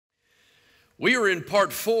We are in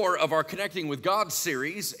part 4 of our Connecting with God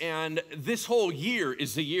series, and this whole year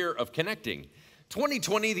is the year of connecting.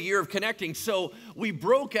 2020, the year of connecting. So we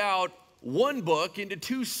broke out one book into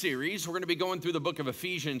 2 series. We're going to be going through the book of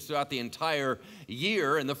Ephesians throughout the entire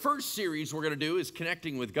year. And the first series we're going to do is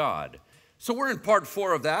Connecting with God. So we're in part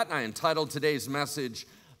 4 of that, and I entitled today's message,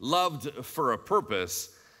 Loved for a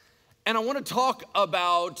Purpose. And I want to talk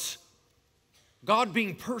about God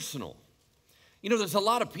being personal. You know, there's a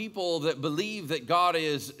lot of people that believe that God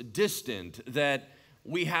is distant, that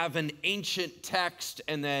we have an ancient text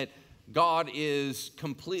and that God is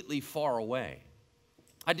completely far away.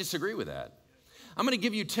 I disagree with that. I'm going to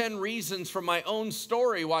give you 10 reasons from my own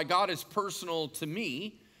story why God is personal to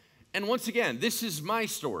me. And once again, this is my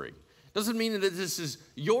story. Doesn't mean that this is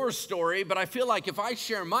your story, but I feel like if I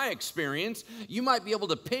share my experience, you might be able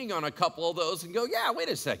to ping on a couple of those and go, yeah, wait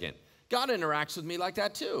a second. God interacts with me like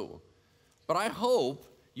that too. But I hope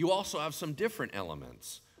you also have some different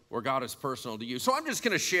elements where God is personal to you. So I'm just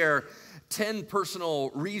going to share 10 personal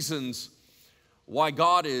reasons why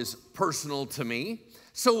God is personal to me.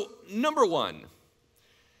 So number 1,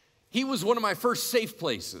 he was one of my first safe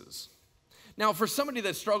places. Now, for somebody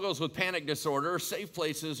that struggles with panic disorder, safe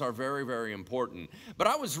places are very, very important. But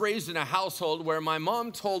I was raised in a household where my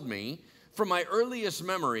mom told me from my earliest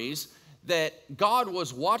memories that God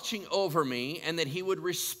was watching over me and that he would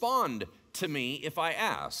respond to me if I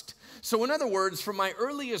asked. So in other words, from my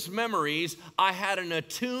earliest memories, I had an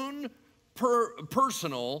attuned,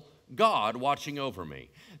 personal God watching over me.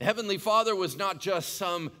 The Heavenly Father was not just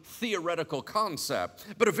some theoretical concept,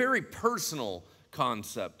 but a very personal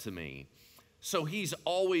concept to me. So he's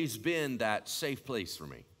always been that safe place for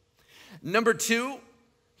me. Number 2,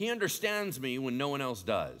 he understands me when no one else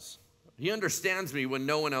does. He understands me when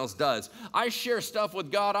no one else does. I share stuff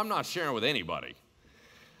with God I'm not sharing with anybody.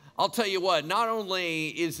 I'll tell you what, not only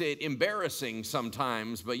is it embarrassing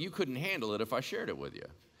sometimes, but you couldn't handle it if I shared it with you.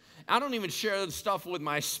 I don't even share the stuff with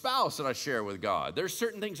my spouse that I share with God. There's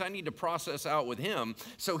certain things I need to process out with him,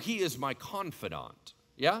 so he is my confidant.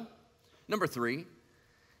 Yeah? Number 3,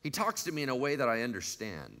 he talks to me in a way that I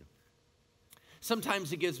understand.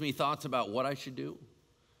 Sometimes he gives me thoughts about what I should do.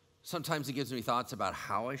 Sometimes he gives me thoughts about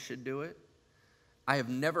how I should do it. I have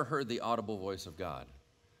never heard the audible voice of God,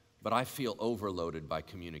 but I feel overloaded by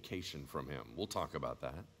communication from him. We'll talk about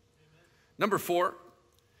that. Amen. Number 4,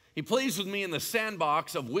 he plays with me in the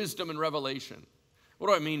sandbox of wisdom and revelation. What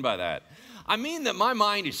do I mean by that? I mean that my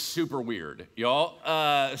mind is super weird, y'all.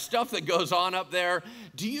 Stuff that goes on up there.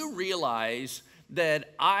 Do you realize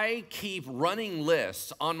that I keep running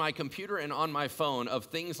lists on my computer and on my phone of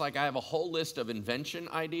things like I have a whole list of invention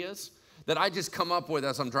ideas that I just come up with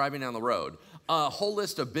as I'm driving down the road, a whole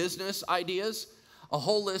list of business ideas, a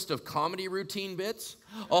whole list of comedy routine bits,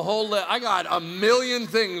 I got a million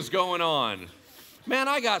things going on. Man,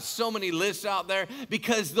 I got so many lists out there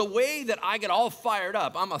because the way that I get all fired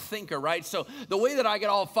up, I'm a thinker, right? So the way that I get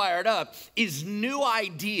all fired up is new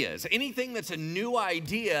ideas. Anything that's a new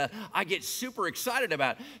idea, I get super excited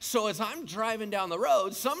about. So as I'm driving down the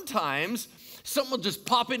road, sometimes something will just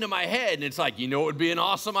pop into my head and it's like, you know what would be an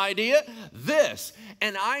awesome idea? This.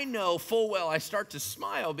 And I know full well I start to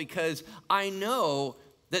smile because I know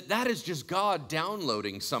that is just God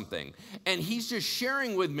downloading something. And he's just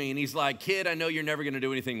sharing with me, and he's like, kid, I know you're never going to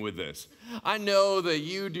do anything with this. I know that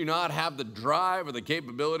you do not have the drive or the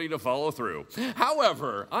capability to follow through.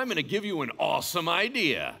 However, I'm going to give you an awesome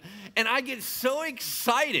idea. And I get so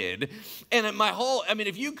excited, and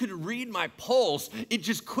if you could read my pulse, it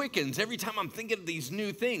just quickens every time I'm thinking of these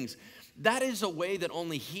new things. That is a way that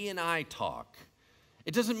only he and I talk.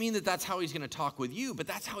 It doesn't mean that that's how he's going to talk with you, but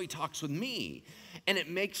that's how he talks with me. And it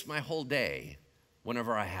makes my whole day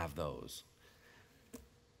whenever I have those.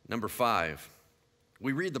 Number 5,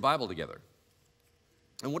 we read the Bible together.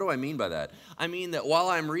 And what do I mean by that? I mean that while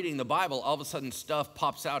I'm reading the Bible, all of a sudden stuff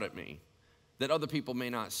pops out at me that other people may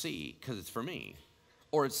not see because it's for me,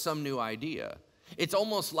 or it's some new idea. It's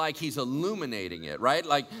almost like he's illuminating it, right?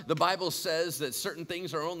 Like the Bible says that certain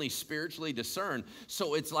things are only spiritually discerned.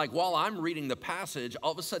 So it's like while I'm reading the passage,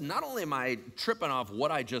 all of a sudden, not only am I tripping off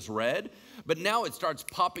what I just read, but now it starts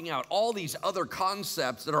popping out all these other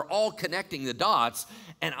concepts that are all connecting the dots,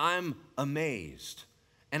 and I'm amazed.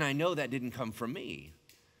 And I know that didn't come from me.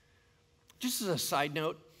 Just as a side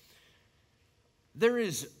note, there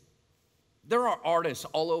are artists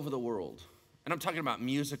all over the world, and I'm talking about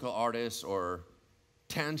musical artists or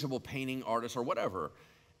tangible painting artists or whatever,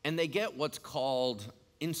 and they get what's called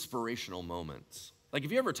inspirational moments. Like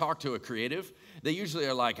if you ever talk to a creative, they usually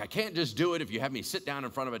are like, I can't just do it if you have me sit down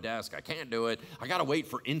in front of a desk. I can't do it. I got to wait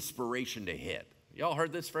for inspiration to hit. Y'all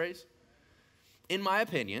heard this phrase? In my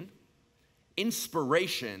opinion,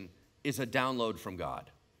 Inspiration is a download from God.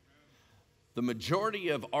 The majority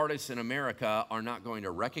of artists in America are not going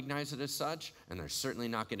to recognize it as such, and they're certainly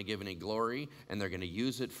not going to give any glory, and they're going to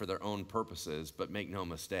use it for their own purposes, but make no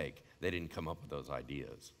mistake, they didn't come up with those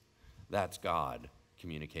ideas. That's God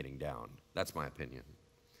communicating down. That's my opinion.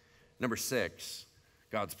 Number 6,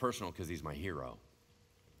 God's personal because he's my hero.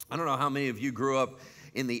 I don't know how many of you grew up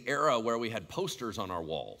in the era where we had posters on our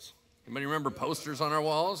walls. Anybody remember posters on our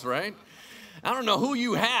walls, right? I don't know who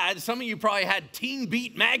you had. Some of you probably had Teen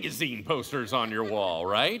Beat magazine posters on your wall,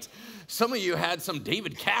 right? Some of you had some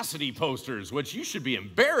David Cassidy posters, which you should be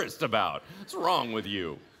embarrassed about. What's wrong with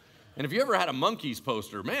you? And if you ever had a Monkees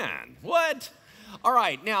poster, man, what? All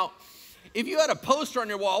right, now, if you had a poster on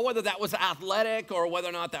your wall, whether that was athletic or whether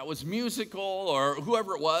or not that was musical or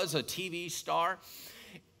whoever it was, a TV star,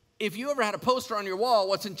 if you ever had a poster on your wall,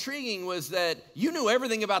 what's intriguing was that you knew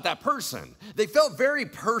everything about that person. They felt very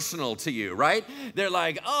personal to you, right? They're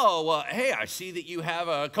like, oh, well, hey, I see that you have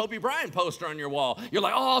a Kobe Bryant poster on your wall. You're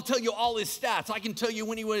like, oh, I'll tell you all his stats. I can tell you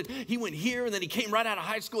when he went here, and then he came right out of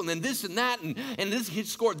high school, and then this and that, and this, he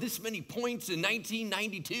scored this many points in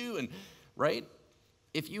 1992, and right?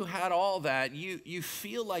 If you had all that, you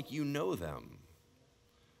feel like you know them.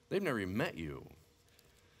 They've never even met you.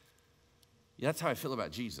 That's how I feel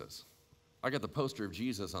about Jesus. I got the poster of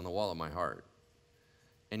Jesus on the wall of my heart.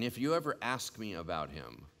 And if you ever ask me about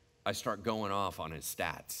him, I start going off on his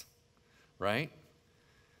stats, right?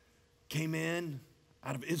 Came in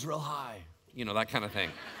out of Israel High, that kind of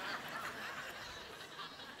thing.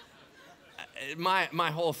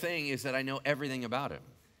 My whole thing is that I know everything about him.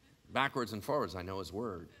 Backwards and forwards, I know his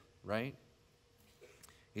word, right?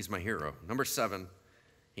 He's my hero. Number 7,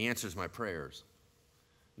 he answers my prayers.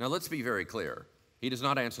 Now, let's be very clear. He does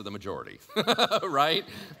not answer the majority, right?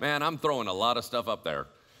 Man, I'm throwing a lot of stuff up there.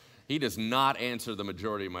 He does not answer the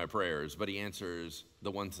majority of my prayers, but he answers the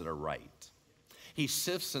ones that are right. He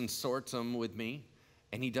sifts and sorts them with me,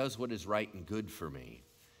 and he does what is right and good for me.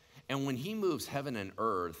 And when he moves heaven and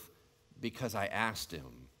earth because I asked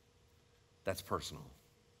him, that's personal.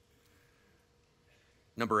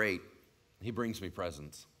 Number 8, he brings me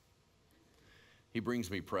presents. He brings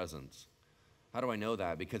me presents. How do I know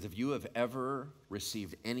that? Because if you have ever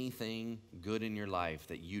received anything good in your life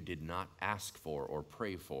that you did not ask for or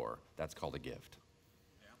pray for, that's called a gift.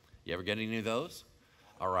 Yeah. You ever get any of those?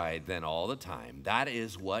 All right, then all the time. That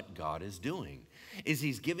is what God is doing, is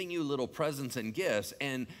he's giving you little presents and gifts,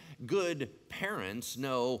 and good parents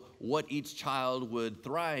know what each child would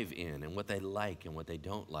thrive in and what they like and what they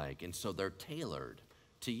don't like, and so they're tailored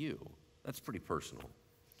to you. That's pretty personal.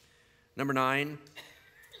 Number 9,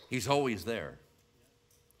 he's always there.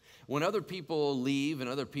 When other people leave and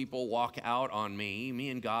other people walk out on me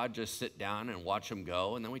and God just sit down and watch them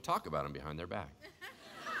go, and then we talk about them behind their back.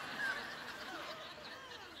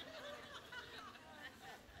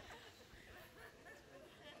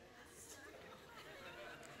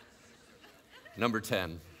 Number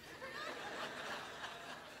 10.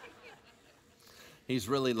 He's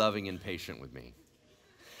really loving and patient with me.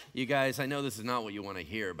 You guys, I know this is not what you want to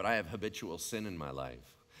hear, but I have habitual sin in my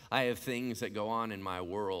life. I have things that go on in my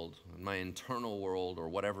world, in my internal world, or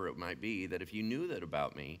whatever it might be, that if you knew that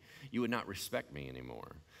about me, you would not respect me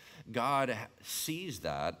anymore. God sees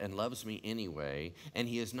that and loves me anyway, and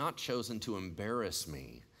he has not chosen to embarrass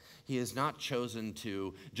me. He has not chosen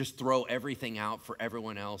to just throw everything out for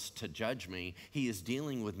everyone else to judge me. He is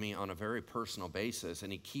dealing with me on a very personal basis,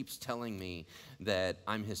 and he keeps telling me that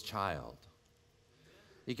I'm his child.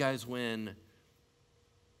 You guys, when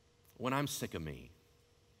I'm sick of me,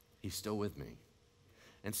 he's still with me.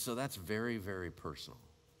 And so that's very, very personal.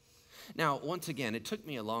 Now, once again, it took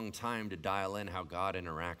me a long time to dial in how God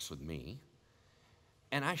interacts with me.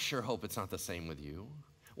 And I sure hope it's not the same with you.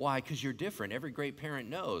 Why? Because you're different. Every great parent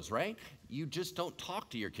knows, right? You just don't talk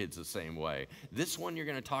to your kids the same way. This one you're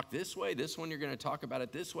going to talk this way. This one you're going to talk about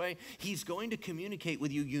it this way. He's going to communicate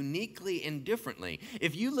with you uniquely and differently.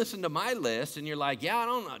 If you listen to my list and you're like, yeah,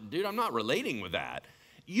 I'm not relating with that.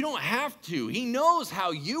 You don't have to. He knows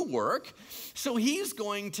how you work, so he's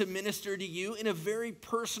going to minister to you in a very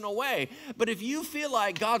personal way. But if you feel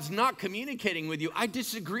like God's not communicating with you, I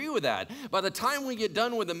disagree with that. By the time we get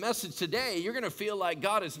done with the message today, you're going to feel like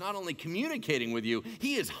God is not only communicating with you,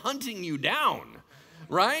 he is hunting you down.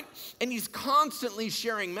 Right? And he's constantly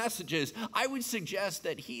sharing messages. I would suggest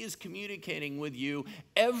that he is communicating with you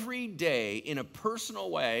every day in a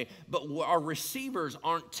personal way, but our receivers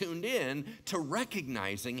aren't tuned in to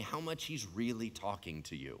recognizing how much he's really talking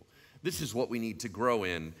to you. This is what we need to grow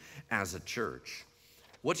in as a church.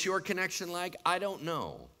 What's your connection like? I don't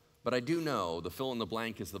know. But I do know the fill in the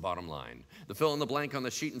blank is the bottom line. The fill in the blank on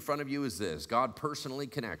the sheet in front of you is this: God personally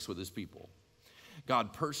connects with his people.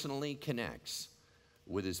 God personally connects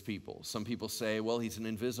with his people. Some people say, well, he's an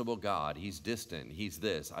invisible God. He's distant. He's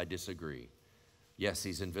this. I disagree. Yes,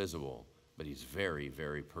 he's invisible, but he's very,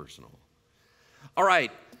 very personal. All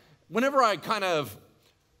right, whenever I kind of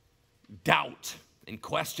doubt and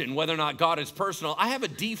question whether or not God is personal, I have a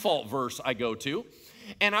default verse I go to,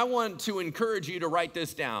 and I want to encourage you to write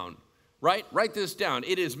this down, right? Write this down.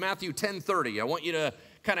 It is Matthew 10:30. I want you to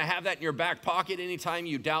kind of have that in your back pocket anytime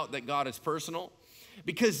you doubt that God is personal,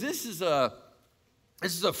 because this is a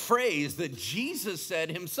phrase that Jesus said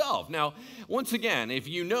himself. Now, once again, if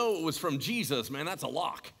you know it was from Jesus, man, that's a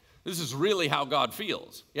lock. This is really how God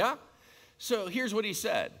feels, yeah? So here's what he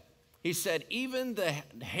said. He said, even the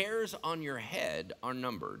hairs on your head are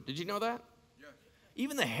numbered. Did you know that? Yes.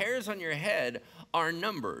 Even the hairs on your head are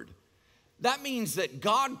numbered. That means that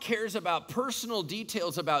God cares about personal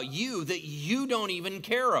details about you that you don't even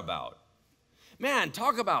care about. Man,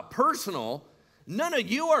 talk about personal. None of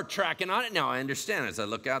you are tracking on it. Now, I understand as I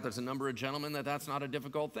look out, there's a number of gentlemen that's not a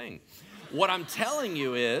difficult thing. What I'm telling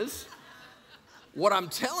you is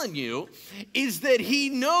that he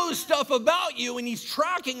knows stuff about you and he's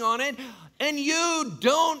tracking on it and you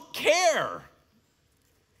don't care.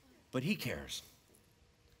 But he cares.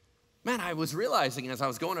 Man, I was realizing as I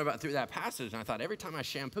was going through that passage, and I thought every time I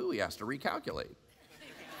shampoo, he has to recalculate.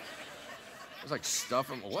 I was like,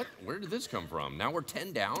 what? Where did this come from? Now we're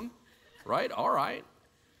 10 down, right? All right.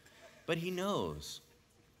 But he knows.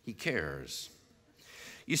 He cares.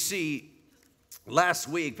 You see, last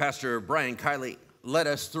week, Pastor Brian Kiley led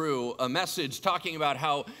us through a message talking about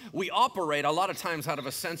how we operate a lot of times out of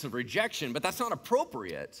a sense of rejection, but that's not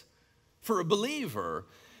appropriate for a believer,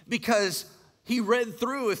 because he read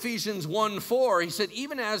through Ephesians 1:4. He said,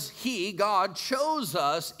 even as he, God, chose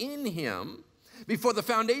us in him before the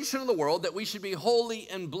foundation of the world, that we should be holy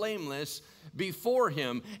and blameless before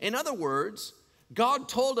him. In other words, God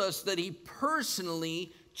told us that he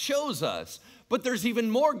personally chose us. But there's even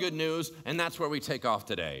more good news, and that's where we take off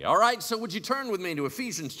today. All right, so would you turn with me to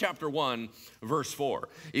Ephesians chapter 1, verse 4.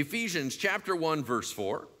 Ephesians chapter 1, verse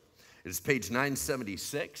 4. It's page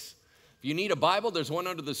 976. If you need a Bible, there's one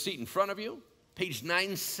under the seat in front of you. Page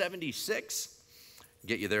 976.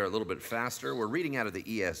 Get you there a little bit faster. We're reading out of the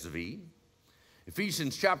ESV.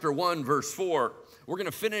 Ephesians chapter 1, verse 4. We're going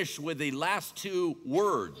to finish with the last two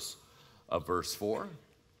words of verse 4,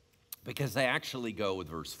 because they actually go with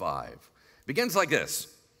verse 5. Begins like this: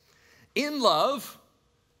 in love,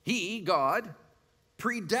 he, God,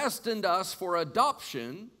 predestined us for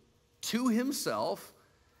adoption to himself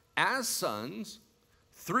as sons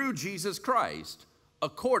through Jesus Christ,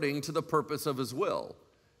 according to the purpose of his will,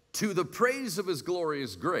 to the praise of his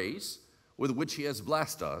glorious grace, with which he has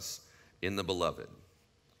blessed us in the beloved.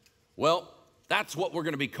 Well, that's what we're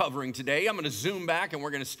going to be covering today. I'm going to zoom back, and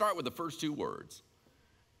we're going to start with the first two words: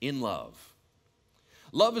 in love.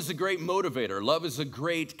 Love is a great motivator. Love is a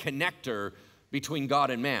great connector between God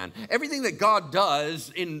and man. Everything that God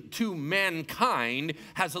does to mankind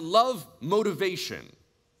has a love motivation.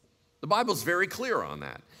 The Bible's very clear on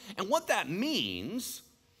that. And what that means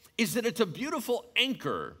is that it's a beautiful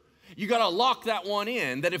anchor. You got to lock that one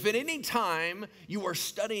in, that if at any time you are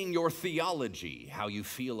studying your theology, how you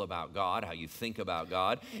feel about God, how you think about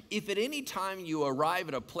God, if at any time you arrive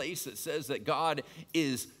at a place that says that God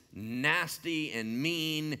is nasty and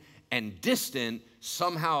mean and distant,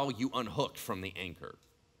 somehow you unhooked from the anchor.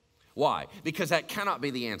 Why? Because that cannot be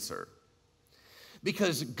the answer.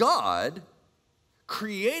 Because God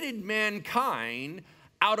created mankind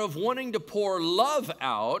out of wanting to pour love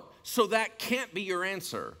out, so that can't be your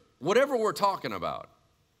answer, whatever we're talking about,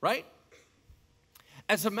 right?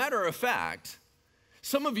 As a matter of fact,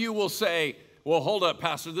 some of you will say, well, hold up,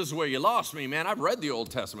 Pastor, this is where you lost me, man. I've read the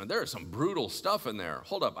Old Testament. There is some brutal stuff in there.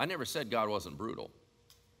 Hold up, I never said God wasn't brutal.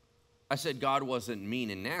 I said God wasn't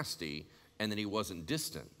mean and nasty, and that he wasn't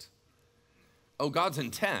distant. Oh, God's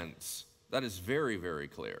intense. That is very, very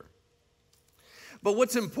clear. But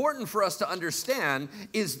what's important for us to understand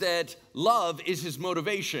is that love is his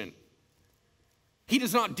motivation. He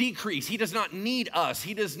does not decrease. He does not need us.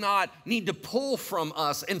 He does not need to pull from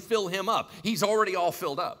us and fill him up. He's already all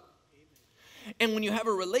filled up. And when you have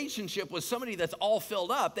a relationship with somebody that's all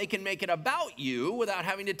filled up, they can make it about you without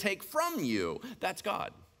having to take from you. That's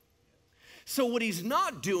God. So what he's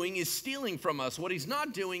not doing is stealing from us. What he's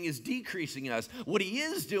not doing is decreasing us. What he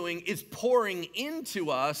is doing is pouring into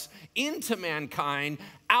us, into mankind,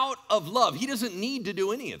 out of love. He doesn't need to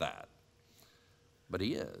do any of that. But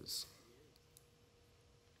he is.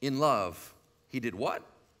 In love, he did what?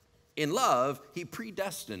 in love, he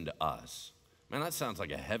predestined us. Man, that sounds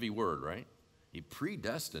like a heavy word, right? He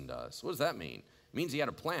predestined us. What does that mean? It means he had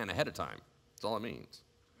a plan ahead of time. That's all it means.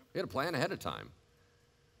 He had a plan ahead of time.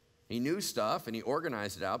 He knew stuff and he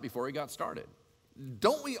organized it out before he got started.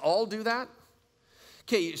 Don't we all do that?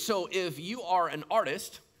 Okay, so if you are an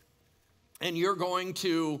artist and you're going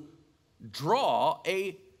to draw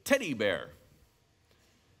a teddy bear,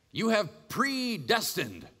 you have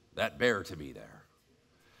predestined that bear to be there,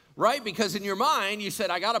 right? Because in your mind, you said,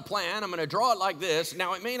 I got a plan, I'm going to draw it like this.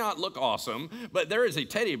 Now, it may not look awesome, but there is a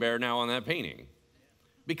teddy bear now on that painting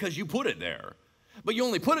because you put it there. But you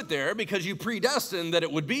only put it there because you predestined that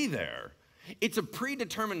it would be there. It's a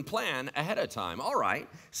predetermined plan ahead of time. All right,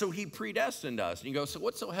 so he predestined us. And you go, so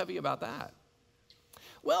what's so heavy about that?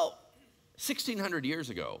 Well, 1,600 years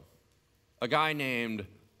ago, a guy named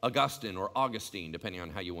Augustine, or Augustine, depending on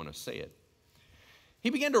how you want to say it, he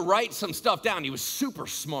began to write some stuff down. He was super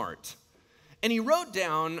smart. And he wrote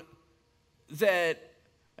down that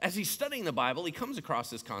as he's studying the Bible, he comes across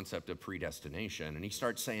this concept of predestination. And he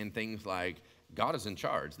starts saying things like, God is in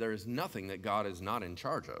charge. There is nothing that God is not in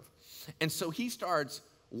charge of. And so he starts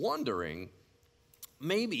wondering,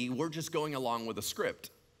 maybe we're just going along with a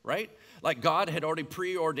script, right? Like God had already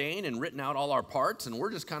preordained and written out all our parts, and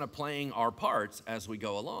we're just kind of playing our parts as we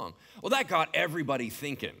go along. Well, that got everybody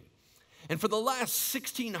thinking. And for the last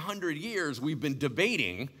 1,600 years, we've been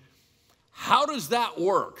debating, how does that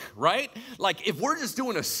work, right? Like, if we're just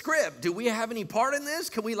doing a script, do we have any part in this?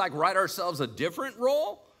 Can we, like, write ourselves a different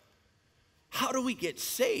role? How do we get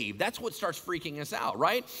saved? That's what starts freaking us out,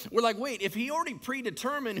 right? We're like, wait, if he already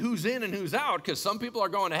predetermined who's in and who's out, because some people are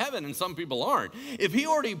going to heaven and some people aren't. If he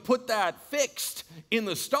already put that fixed in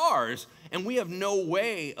the stars and we have no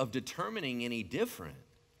way of determining any different,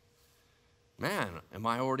 man, am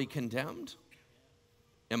I already condemned?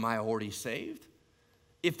 Am I already saved?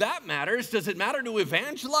 If that matters, does it matter to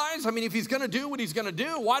evangelize? I mean, if he's going to do what he's going to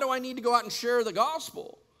do, why do I need to go out and share the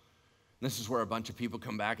gospel? This is where a bunch of people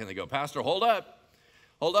come back and they go, Pastor, hold up.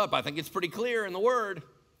 I think it's pretty clear in the word,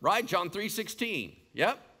 right? John 3:16.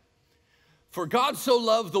 Yep. For God so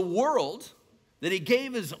loved the world that he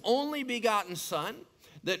gave his only begotten Son,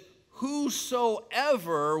 that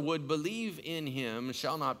whosoever would believe in him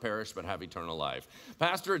shall not perish but have eternal life.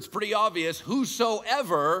 Pastor, it's pretty obvious.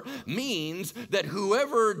 Whosoever means that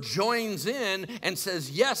whoever joins in and says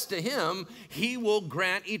yes to him, he will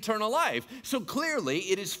grant eternal life. So clearly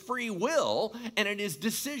it is free will and it is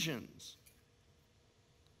decisions.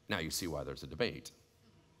 Now you see why there's a debate.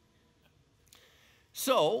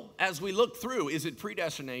 So as we look through, is it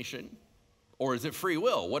predestination or is it free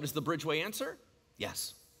will? What is the Bridgeway answer?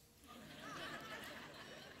 Yes.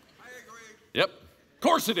 Yep, of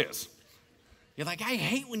course it is. You're like, I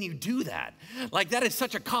hate when you do that. Like, that is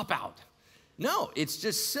such a cop-out. No, it's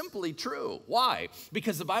just simply true. Why?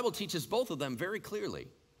 Because the Bible teaches both of them very clearly.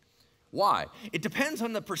 Why? It depends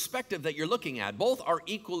on the perspective that you're looking at. Both are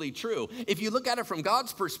equally true. If you look at it from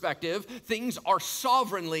God's perspective, things are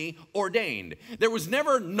sovereignly ordained. There was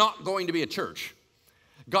never not going to be a church.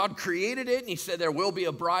 God created it, and he said there will be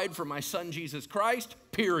a bride for my son, Jesus Christ,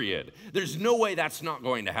 period. There's no way that's not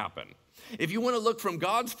going to happen. If you want to look from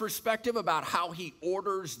God's perspective about how he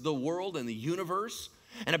orders the world and the universe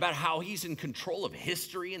and about how he's in control of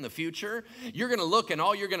history in the future, you're going to look and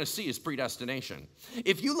all you're going to see is predestination.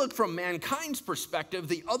 If you look from mankind's perspective,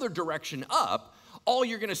 the other direction up, all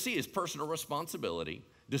you're going to see is personal responsibility,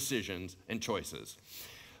 decisions, and choices.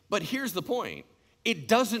 But here's the point. It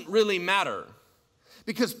doesn't really matter.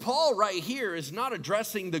 Because Paul right here is not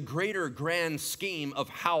addressing the greater grand scheme of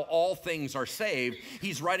how all things are saved.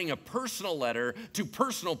 He's writing a personal letter to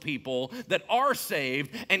personal people that are saved,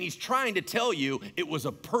 and he's trying to tell you it was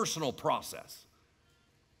a personal process.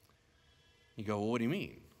 You go, well, what do you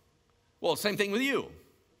mean? Well, same thing with you.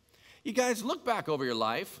 You guys look back over your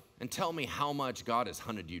life and tell me how much God has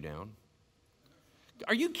hunted you down.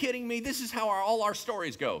 Are you kidding me? This is how all our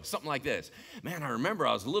stories go. Something like this. Man, I remember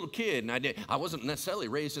I was a little kid and I wasn't necessarily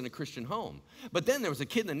raised in a Christian home. But then there was a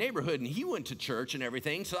kid in the neighborhood and he went to church and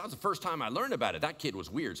everything. So that was the first time I learned about it. That kid was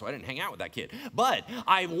weird, so I didn't hang out with that kid. But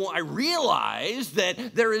I realized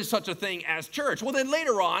that there is such a thing as church. Well, then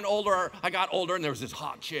later on, I got older and there was this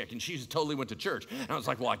hot chick and she just totally went to church. And I was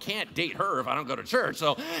like, well, I can't date her if I don't go to church.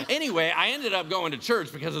 So anyway, I ended up going to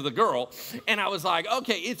church because of the girl. And I was like,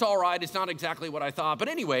 okay, it's all right. It's not exactly what I thought. stop. But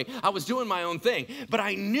anyway, I was doing my own thing. But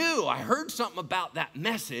I heard something about that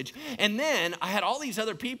message. And then I had all these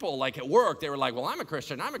other people like at work. They were like, well, I'm a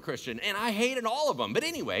Christian. And I hated all of them. But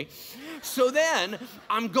anyway, so then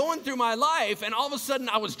I'm going through my life, and all of a sudden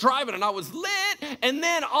I was driving and I was lit. And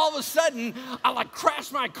then all of a sudden I like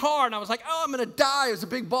crashed my car, and I was like, oh, I'm going to die. It was a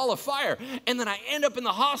big ball of fire. And then I end up in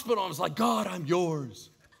the hospital, and I was like, God, I'm yours.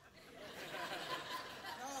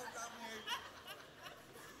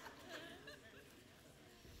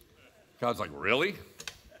 God's like, really?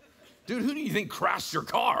 Dude, who do you think crashed your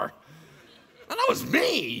car? And that was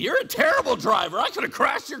me. You're a terrible driver. I could have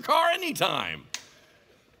crashed your car anytime.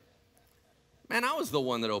 Man, I was the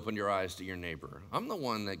one that opened your eyes to your neighbor. I'm the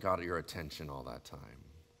one that got your attention all that time.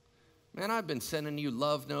 Man, I've been sending you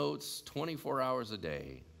love notes 24 hours a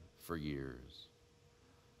day for years.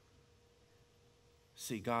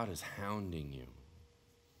 See, God is hounding you.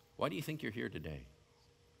 Why do you think you're here today?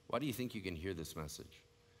 Why do you think you can hear this message?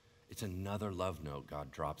 It's another love note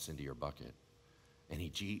God drops into your bucket. And he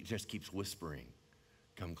just keeps whispering,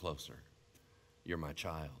 come closer. You're my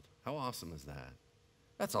child. How awesome is that?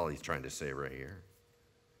 That's all he's trying to say right here.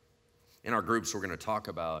 In our groups, we're going to talk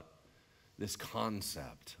about this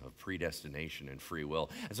concept of predestination and free will.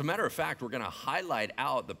 As a matter of fact, we're going to highlight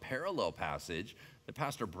out the parallel passage that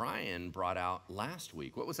Pastor Brian brought out last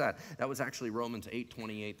week. What was that? That was actually Romans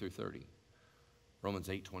 8:28 through 30. Romans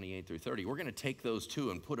 8:28 through 30. We're going to take those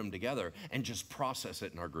two and put them together and just process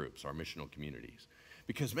it in our groups, our missional communities.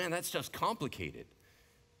 Because, man, that stuff's complicated,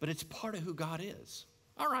 but it's part of who God is.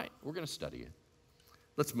 All right, we're going to study it.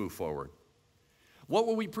 Let's move forward. What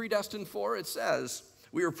were we predestined for? It says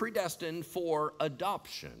we were predestined for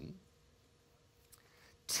adoption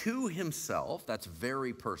to himself. That's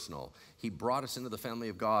very personal. He brought us into the family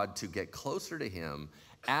of God to get closer to him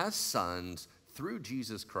as sons through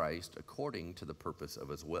Jesus Christ according to the purpose of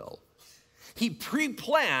his will. He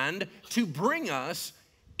pre-planned to bring us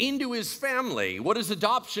into his family. What does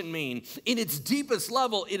adoption mean? In its deepest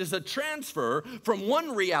level, it is a transfer from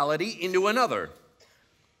one reality into another.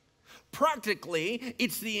 Practically,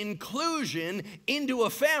 it's the inclusion into a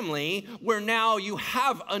family where now you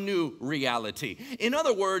have a new reality. In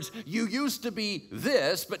other words, you used to be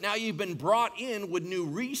this, but now you've been brought in with new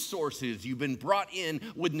resources. You've been brought in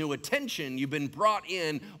with new attention. You've been brought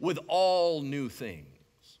in with all new things.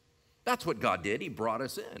 That's what God did. He brought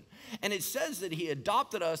us in. And it says that he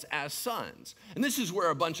adopted us as sons. And this is where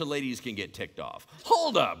a bunch of ladies can get ticked off.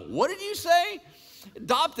 Hold up. What did you say?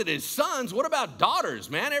 Adopted as sons? What about daughters,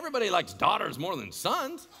 man? Everybody likes daughters more than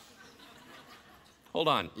sons. Hold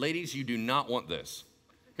on. Ladies, you do not want this.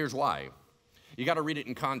 Here's why. You got to read it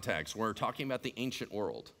in context. We're talking about the ancient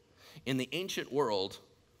world. In the ancient world,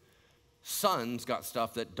 sons got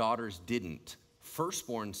stuff that daughters didn't.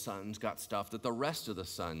 Firstborn sons got stuff that the rest of the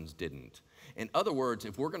sons didn't. In other words,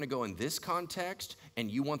 if we're going to go in this context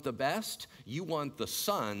and you want the best, you want the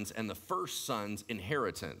sons and the first son's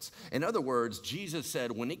inheritance. In other words, Jesus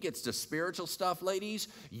said, when it gets to spiritual stuff, ladies,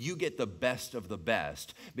 you get the best of the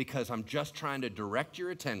best, because I'm just trying to direct your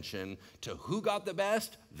attention to who got the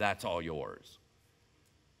best. That's all yours.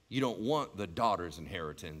 You don't want the daughter's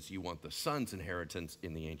inheritance. You want the son's inheritance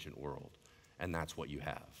in the ancient world, and that's what you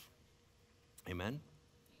have. Amen?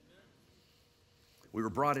 We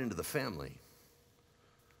were brought into the family.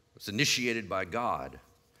 It was initiated by God.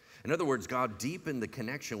 In other words, God deepened the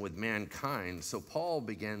connection with mankind. So Paul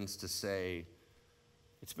begins to say,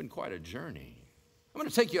 it's been quite a journey. I'm going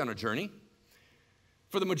to take you on a journey.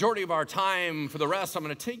 For the majority of our time, for the rest, I'm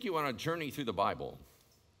going to take you on a journey through the Bible.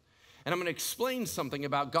 And I'm going to explain something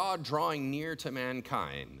about God drawing near to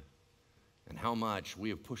mankind and how much we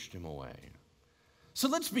have pushed him away. So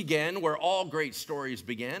let's begin where all great stories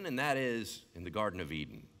begin, and that is in the Garden of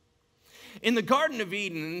Eden. In the Garden of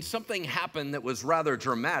Eden, something happened that was rather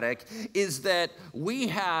dramatic, is that we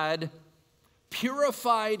had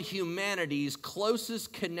purified humanity's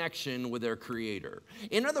closest connection with their Creator.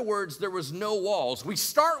 In other words, there was no walls. We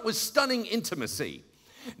start with stunning intimacy.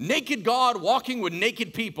 Naked God walking with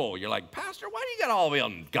naked people. You're like, Pastor, why do you got all the way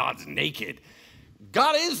on God's naked?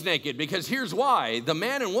 God is naked, because here's why. The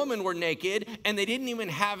man and woman were naked, and they didn't even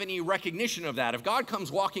have any recognition of that. If God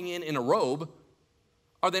comes walking in a robe,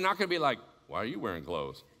 are they not going to be like, why are you wearing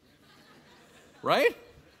clothes? Right?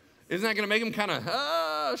 Isn't that going to make them kind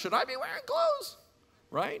of, should I be wearing clothes?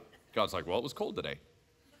 Right? God's like, well, it was cold today.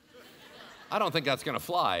 I don't think that's going to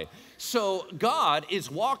fly. So God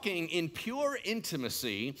is walking in pure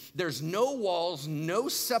intimacy. There's no walls, no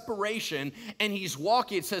separation, and he's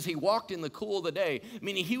walking. It says he walked in the cool of the day,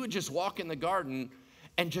 meaning he would just walk in the garden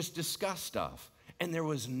and just discuss stuff, and there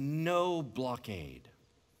was no blockade.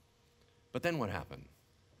 But then what happened?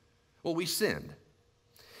 Well, we sinned.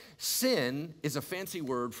 Sin is a fancy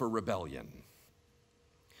word for rebellion.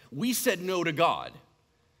 We said no to God,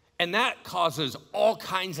 and that causes all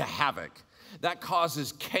kinds of havoc. That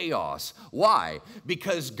causes chaos. Why?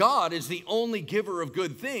 Because God is the only giver of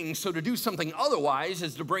good things, so to do something otherwise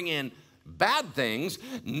is to bring in bad things.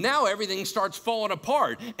 Now everything starts falling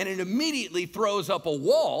apart, and it immediately throws up a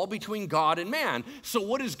wall between God and man. So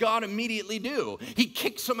what does God immediately do? He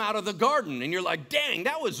kicks them out of the garden, and you're like, dang,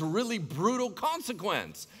 that was a really brutal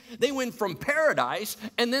consequence. They went from paradise,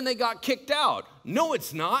 and then they got kicked out. No,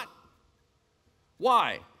 it's not.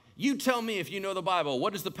 Why? You tell me if you know the Bible.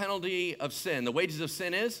 What is the penalty of sin? The wages of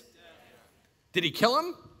sin is? Did he kill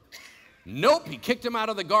him? Nope, he kicked him out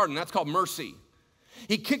of the garden. That's called mercy.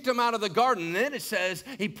 He kicked him out of the garden, and then it says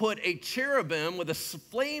he put a cherubim with a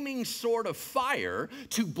flaming sword of fire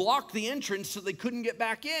to block the entrance so they couldn't get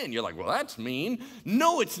back in. You're like, well, that's mean.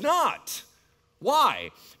 No, it's not. Why?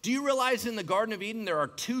 Do you realize in the Garden of Eden there are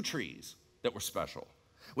 2 trees that were special?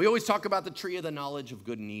 We always talk about the tree of the knowledge of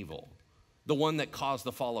good and evil, the one that caused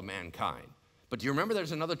the fall of mankind. But do you remember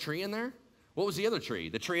there's another tree in there? What was the other tree?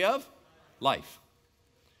 The tree of life.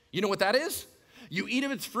 You know what that is? You eat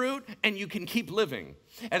of its fruit and you can keep living.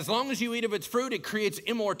 As long as you eat of its fruit, it creates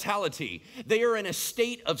immortality. They are in a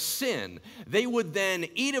state of sin. They would then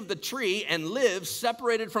eat of the tree and live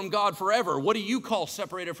separated from God forever. What do you call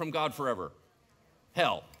separated from God forever?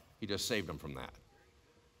 Hell. He just saved them from that.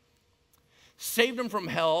 Saved him from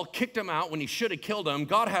hell, kicked him out when he should have killed him.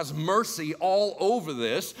 God has mercy all over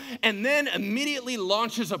this, and then immediately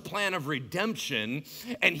launches a plan of redemption,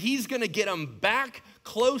 and he's going to get them back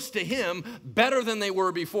close to him better than they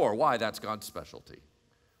were before. Why? That's God's specialty.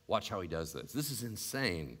 Watch how he does this. This is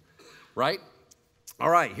insane, right?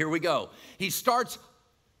 All right, here we go. He starts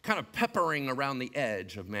kind of peppering around the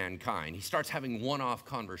edge of mankind. He starts having one-off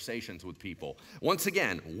conversations with people. Once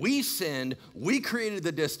again, we sinned, we created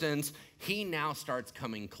the distance, he now starts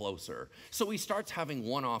coming closer. So he starts having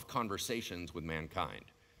one-off conversations with mankind.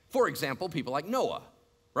 For example, people like Noah,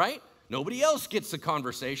 right? Nobody else gets the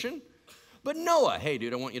conversation, but Noah, hey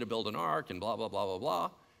dude, I want you to build an ark and blah, blah, blah, blah, blah.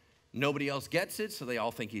 Nobody else gets it, so they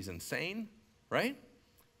all think he's insane, right?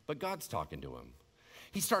 But God's talking to him.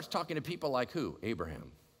 He starts talking to people like who?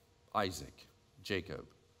 Abraham, Isaac, Jacob,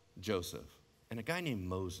 Joseph, and a guy named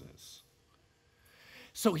Moses.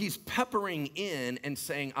 So he's peppering in and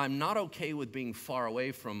saying, I'm not okay with being far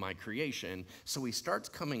away from my creation. So he starts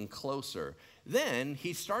coming closer. Then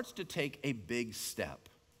he starts to take a big step.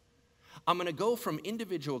 I'm going to go from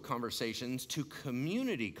individual conversations to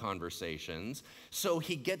community conversations. So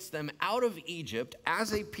he gets them out of Egypt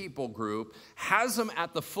as a people group, has them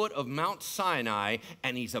at the foot of Mount Sinai,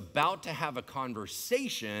 and he's about to have a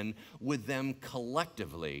conversation with them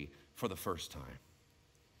collectively for the first time.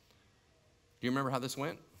 Do you remember how this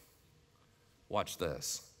went? Watch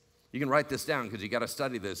this. You can write this down because you got to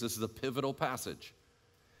study this. This is a pivotal passage.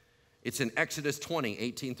 It's in Exodus 20,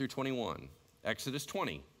 18 through 21. Exodus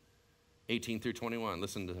 20. 18 through 21,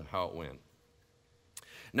 listen to how it went.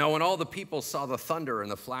 Now when all the people saw the thunder and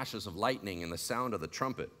the flashes of lightning and the sound of the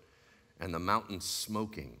trumpet and the mountain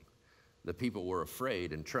smoking, the people were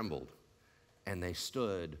afraid and trembled, and they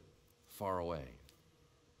stood far away.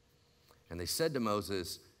 And they said to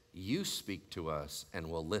Moses, you speak to us and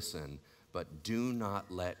we'll listen, but do not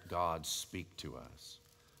let God speak to us,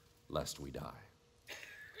 lest we die.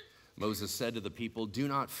 Moses said to the people, do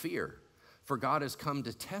not fear. For God has come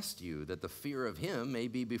to test you, that the fear of him may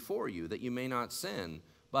be before you, that you may not sin.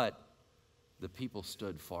 But the people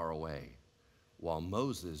stood far away, while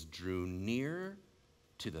Moses drew near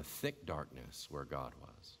to the thick darkness where God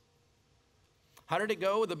was. How did it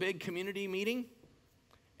go with the big community meeting?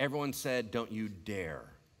 Everyone said, don't you dare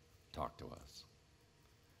talk to us.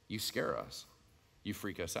 You scare us. You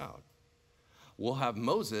freak us out. We'll have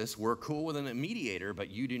Moses, we're cool with a mediator, but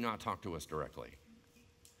you do not talk to us directly.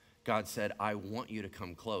 God said, I want you to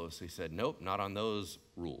come close. He said, nope, not on those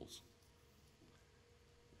rules.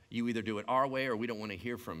 You either do it our way or we don't want to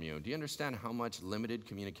hear from you. Do you understand how much limited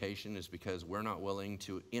communication is because we're not willing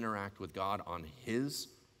to interact with God on his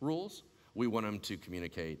rules? We want him to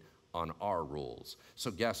communicate on our rules.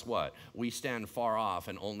 So guess what? We stand far off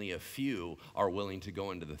and only a few are willing to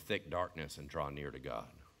go into the thick darkness and draw near to God.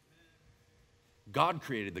 God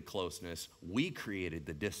created the closeness. We created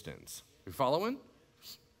the distance. You following?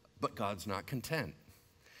 But God's not content.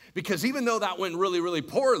 Because even though that went really, really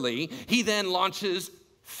poorly, he then launches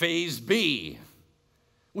phase B,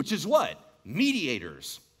 which is what?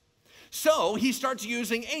 Mediators. So he starts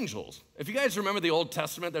using angels. If you guys remember the Old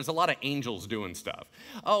Testament, there's a lot of angels doing stuff.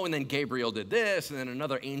 Oh, and then Gabriel did this, and then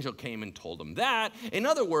another angel came and told him that. In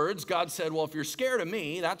other words, God said, well, if you're scared of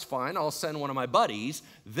me, that's fine. I'll send one of my buddies.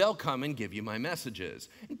 They'll come and give you my messages.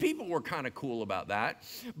 And people were kind of cool about that.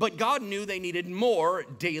 But God knew they needed more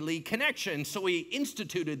daily connection, so he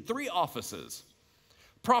instituted 3 offices: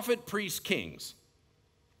 prophet, priest, kings.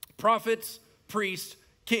 Prophets, priests,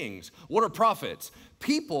 kings. What are prophets?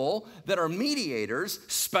 People that are mediators,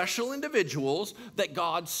 special individuals that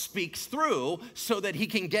God speaks through so that he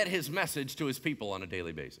can get his message to his people on a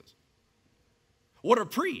daily basis. What are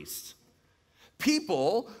priests?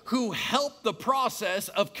 People who help the process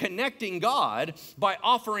of connecting God by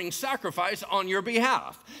offering sacrifice on your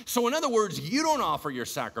behalf. So in other words, you don't offer your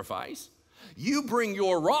sacrifice. You bring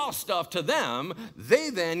your raw stuff to them. They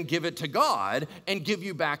then give it to God and give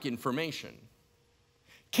you back information.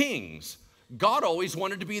 Kings. God always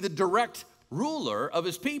wanted to be the direct ruler of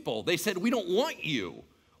his people. They said, we don't want you.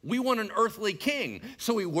 We want an earthly king.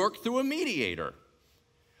 So he worked through a mediator.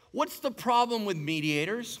 What's the problem with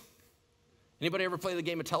mediators? Anybody ever play the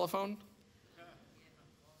game of telephone?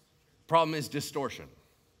 Problem is distortion.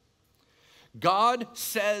 God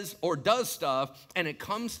says or does stuff, and it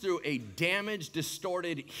comes through a damaged,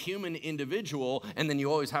 distorted human individual, and then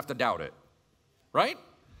you always have to doubt it, right?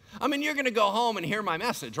 I mean, you're going to go home and hear my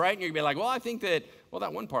message, right? And you're going to be like, well, I think that, well,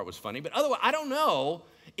 that one part was funny. But otherwise, I don't know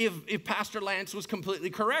if Pastor Lance was completely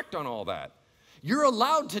correct on all that. You're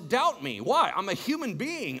allowed to doubt me. Why? I'm a human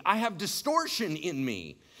being. I have distortion in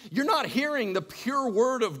me. You're not hearing the pure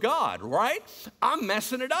word of God, right? I'm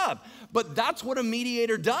messing it up. But that's what a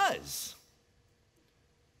mediator does.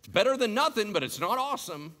 It's better than nothing, but it's not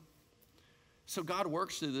awesome. So God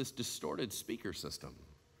works through this distorted speaker system.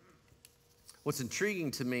 What's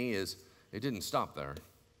intriguing to me is it didn't stop there.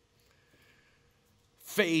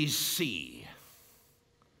 Phase C,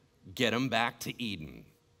 get them back to Eden.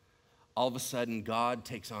 All of a sudden, God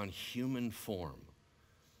takes on human form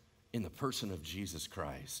in the person of Jesus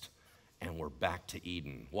Christ, and we're back to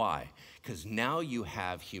Eden. Why? Because now you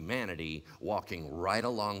have humanity walking right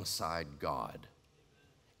alongside God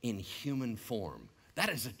in human form. That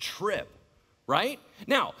is a trip. Right?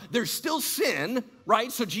 Now, there's still sin, right?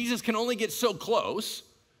 So Jesus can only get so close.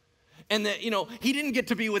 And that, he didn't get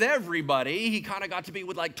to be with everybody. He kind of got to be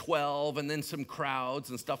with like 12 and then some crowds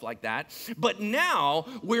and stuff like that. But now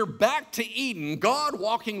we're back to Eden, God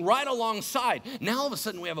walking right alongside. Now all of a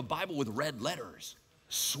sudden we have a Bible with red letters.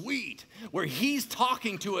 Sweet. Where he's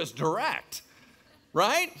talking to us direct.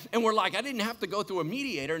 Right? And we're like, I didn't have to go through a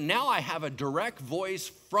mediator. Now I have a direct voice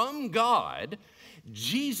from God.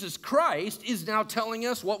 Jesus Christ is now telling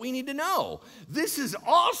us what we need to know. This is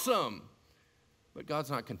awesome. But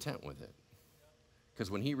God's not content with it.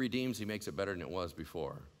 Because when he redeems, he makes it better than it was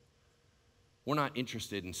before. We're not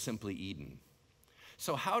interested in simply Eden.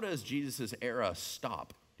 So how does Jesus' era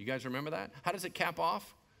stop? Do you guys remember that? How does it cap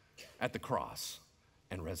off? At the cross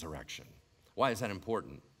and resurrection. Why is that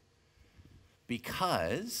important?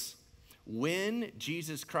 Because when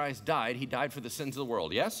Jesus Christ died, he died for the sins of the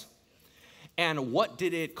world, yes? And what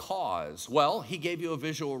did it cause? Well, he gave you a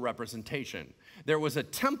visual representation. There was a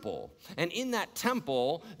temple, and in that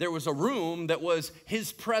temple, there was a room that was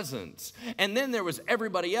his presence. And then there was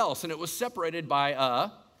everybody else, and it was separated by a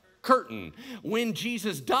curtain. When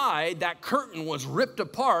Jesus died, that curtain was ripped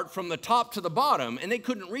apart from the top to the bottom, and they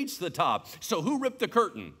couldn't reach the top. So who ripped the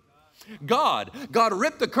curtain? God. God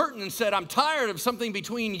ripped the curtain and said, I'm tired of something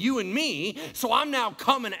between you and me, so I'm now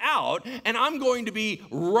coming out, and I'm going to be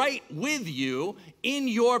right with you in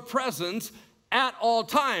your presence at all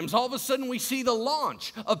times. All of a sudden, we see the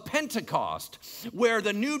launch of Pentecost, where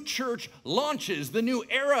the new church launches, the new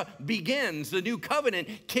era begins, the new covenant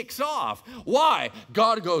kicks off. Why?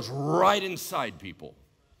 God goes right inside people,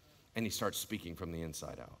 and he starts speaking from the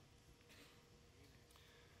inside out.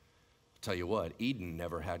 Tell you what, Eden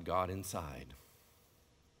never had God inside.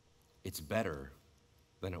 It's better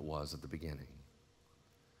than it was at the beginning.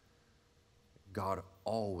 God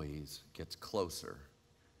always gets closer.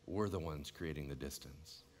 We're the ones creating the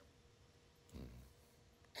distance.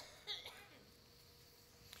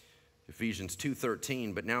 Ephesians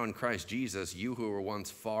 2:13, but now in Christ Jesus, you who were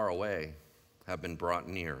once far away have been brought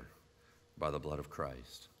near by the blood of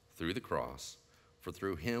Christ through the cross. For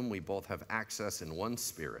through him we both have access in one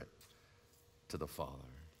spirit to the Father.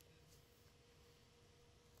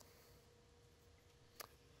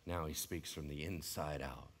 Now he speaks from the inside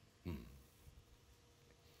out.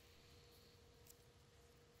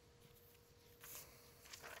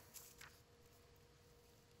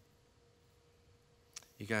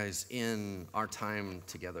 You guys, in our time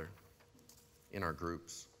together, in our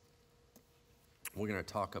groups, we're going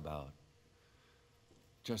to talk about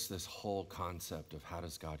just this whole concept of how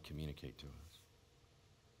does God communicate to us?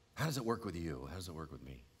 How does it work with you? How does it work with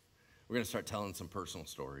me? We're going to start telling some personal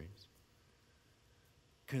stories.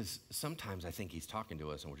 Because sometimes I think he's talking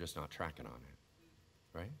to us and we're just not tracking on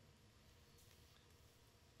it, right?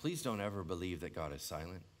 Please don't ever believe that God is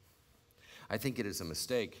silent. I think it is a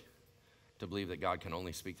mistake to believe that God can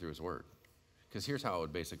only speak through his word. Because here's how it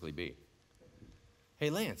would basically be. Hey,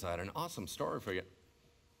 Lance, I had an awesome story for you.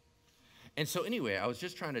 And so anyway, I was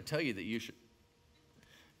just trying to tell you that you should.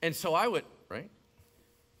 And so I would, right?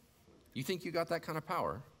 You think you got that kind of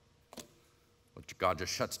power? God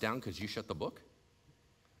just shuts down because you shut the book?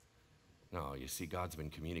 No, you see, God's been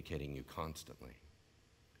communicating you constantly.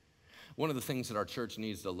 One of the things that our church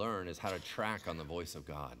needs to learn is how to track on the voice of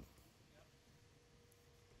God.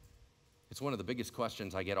 It's one of the biggest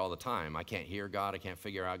questions I get all the time. I can't hear God. I can't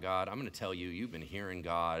figure out God. I'm going to tell you, you've been hearing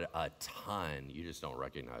God a ton. You just don't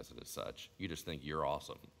recognize it as such. You just think you're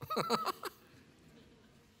awesome.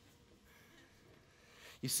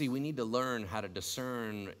 You see, we need to learn how to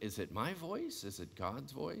discern, is it my voice? Is it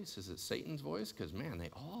God's voice? Is it Satan's voice? Because, man,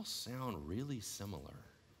 they all sound really similar,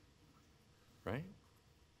 right?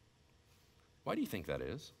 Why do you think that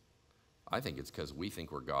is? I think it's because we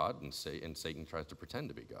think we're God and Satan tries to pretend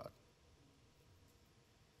to be God.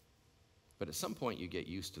 But at some point, you get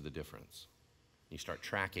used to the difference. You start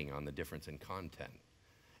tracking on the difference in content.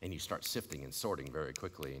 And you start sifting and sorting very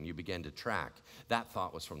quickly, and you begin to track. That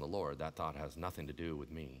thought was from the Lord. That thought has nothing to do with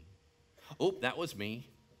me. Oh, that was me.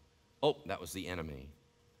 Oh, that was the enemy.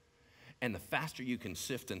 And the faster you can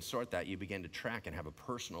sift and sort that, you begin to track and have a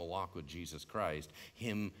personal walk with Jesus Christ,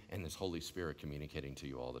 him and his Holy Spirit communicating to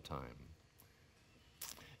you all the time.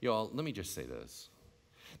 Y'all, let me just say this.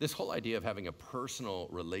 This whole idea of having a personal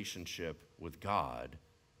relationship with God,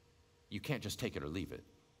 you can't just take it or leave it.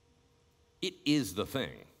 It is the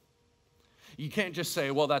thing. You can't just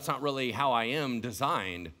say, well, that's not really how I am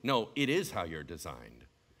designed. No, it is how you're designed.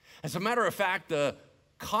 As a matter of fact, the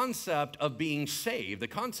concept of being saved, the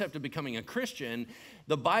concept of becoming a Christian,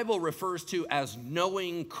 the Bible refers to as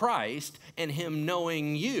knowing Christ and him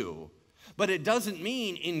knowing you. But it doesn't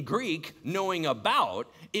mean in Greek knowing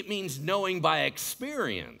about, it means knowing by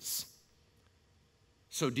experience.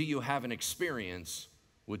 So do you have an experience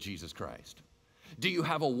with Jesus Christ? Do you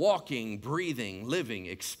have a walking, breathing, living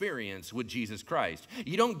experience with Jesus Christ?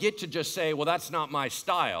 You don't get to just say, well, that's not my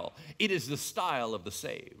style. It is the style of the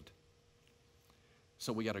saved.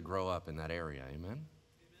 So we got to grow up in that area, amen?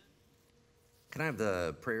 Can I have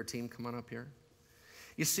the prayer team come on up here?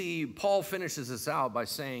 You see, Paul finishes this out by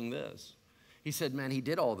saying this. He said, man, he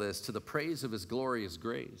did all this to the praise of his glorious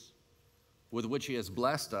grace, with which he has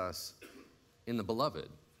blessed us in the beloved.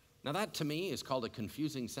 Now that to me is called a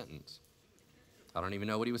confusing sentence. I don't even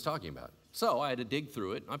know what he was talking about. So I had to dig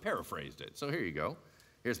through it. I paraphrased it. So here you go.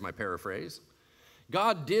 Here's my paraphrase.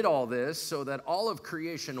 God did all this so that all of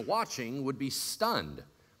creation watching would be stunned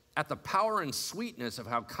at the power and sweetness of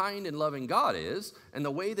how kind and loving God is and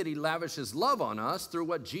the way that he lavishes love on us through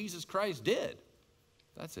what Jesus Christ did.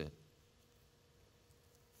 That's it.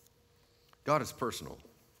 God is personal.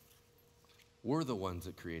 We're the ones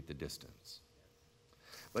that create the distance.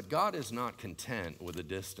 But God is not content with the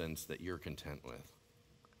distance that you're content with.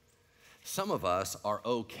 Some of us are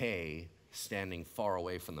okay standing far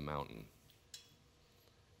away from the mountain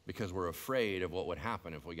because we're afraid of what would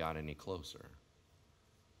happen if we got any closer.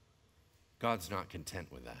 God's not content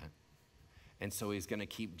with that. And so he's going to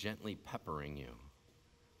keep gently peppering you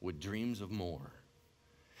with dreams of more.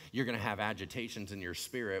 You're going to have agitations in your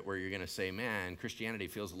spirit where you're going to say, man, Christianity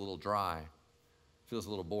feels a little dry, feels a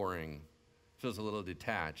little boring, feels a little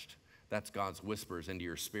detached. That's God's whispers into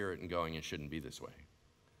your spirit and going, it shouldn't be this way.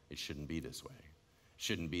 It shouldn't be this way. It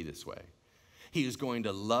shouldn't be this way. He is going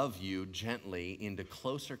to love you gently into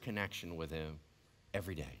closer connection with him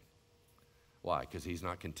every day. Why? Because he's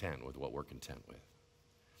not content with what we're content with.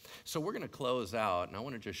 So we're going to close out, and I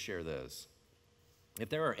want to just share this. If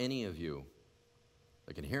there are any of you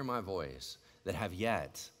that can hear my voice that have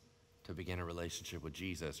yet to begin a relationship with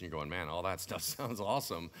Jesus, and you're going, man, all that stuff sounds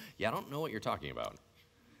awesome. Yeah, I don't know what you're talking about.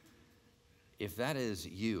 If that is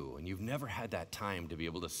you, and you've never had that time to be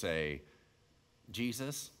able to say,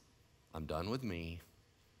 Jesus, I'm done with me.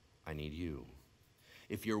 I need you.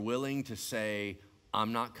 If you're willing to say,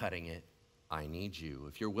 I'm not cutting it. I need you.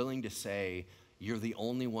 If you're willing to say, you're the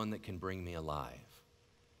only one that can bring me alive.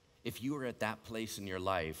 If you are at that place in your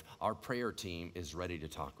life, our prayer team is ready to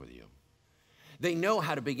talk with you. They know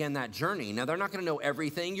how to begin that journey. Now, they're not going to know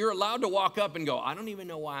everything. You're allowed to walk up and go, I don't even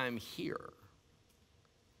know why I'm here.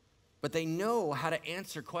 But they know how to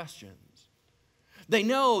answer questions. They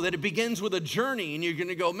know that it begins with a journey, and you're going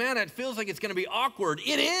to go, man, it feels like it's going to be awkward.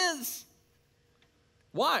 It is.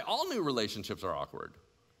 Why? All new relationships are awkward,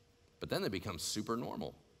 but then they become super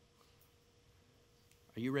normal.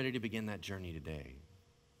 Are you ready to begin that journey today?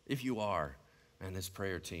 If you are, man, this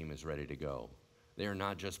prayer team is ready to go. They are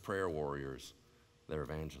not just prayer warriors, they're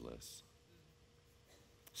evangelists.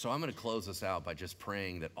 So I'm going to close this out by just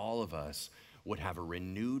praying that all of us would have a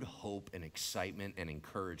renewed hope and excitement and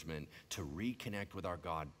encouragement to reconnect with our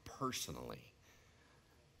God personally,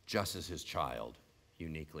 just as his child,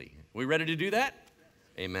 uniquely. We ready to do that?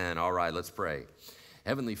 Amen. All right, let's pray.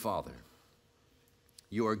 Heavenly Father,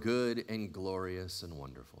 you are good and glorious and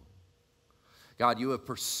wonderful. God, you have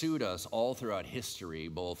pursued us all throughout history,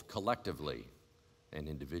 both collectively and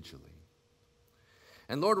individually.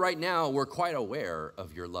 And Lord, right now, we're quite aware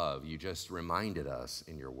of your love. You just reminded us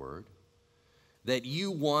in your word that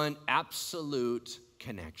you want absolute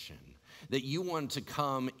connection, that you want to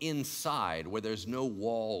come inside where there's no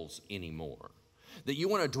walls anymore, that you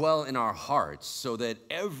want to dwell in our hearts so that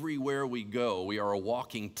everywhere we go, we are a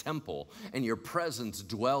walking temple and your presence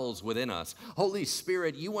dwells within us. Holy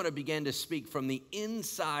Spirit, you want to begin to speak from the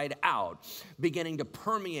inside out, beginning to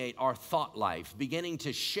permeate our thought life, beginning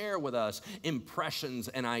to share with us impressions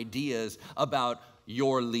and ideas about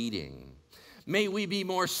your leading. May we be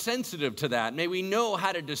more sensitive to that. May we know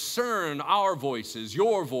how to discern our voices,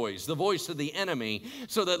 your voice, the voice of the enemy,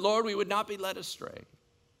 so that, Lord, we would not be led astray.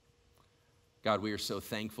 God, we are so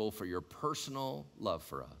thankful for your personal love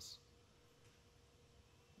for us.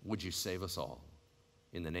 Would you save us all?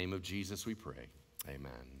 In the name of Jesus we pray.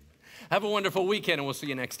 Amen. Have a wonderful weekend, and we'll see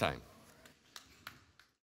you next time.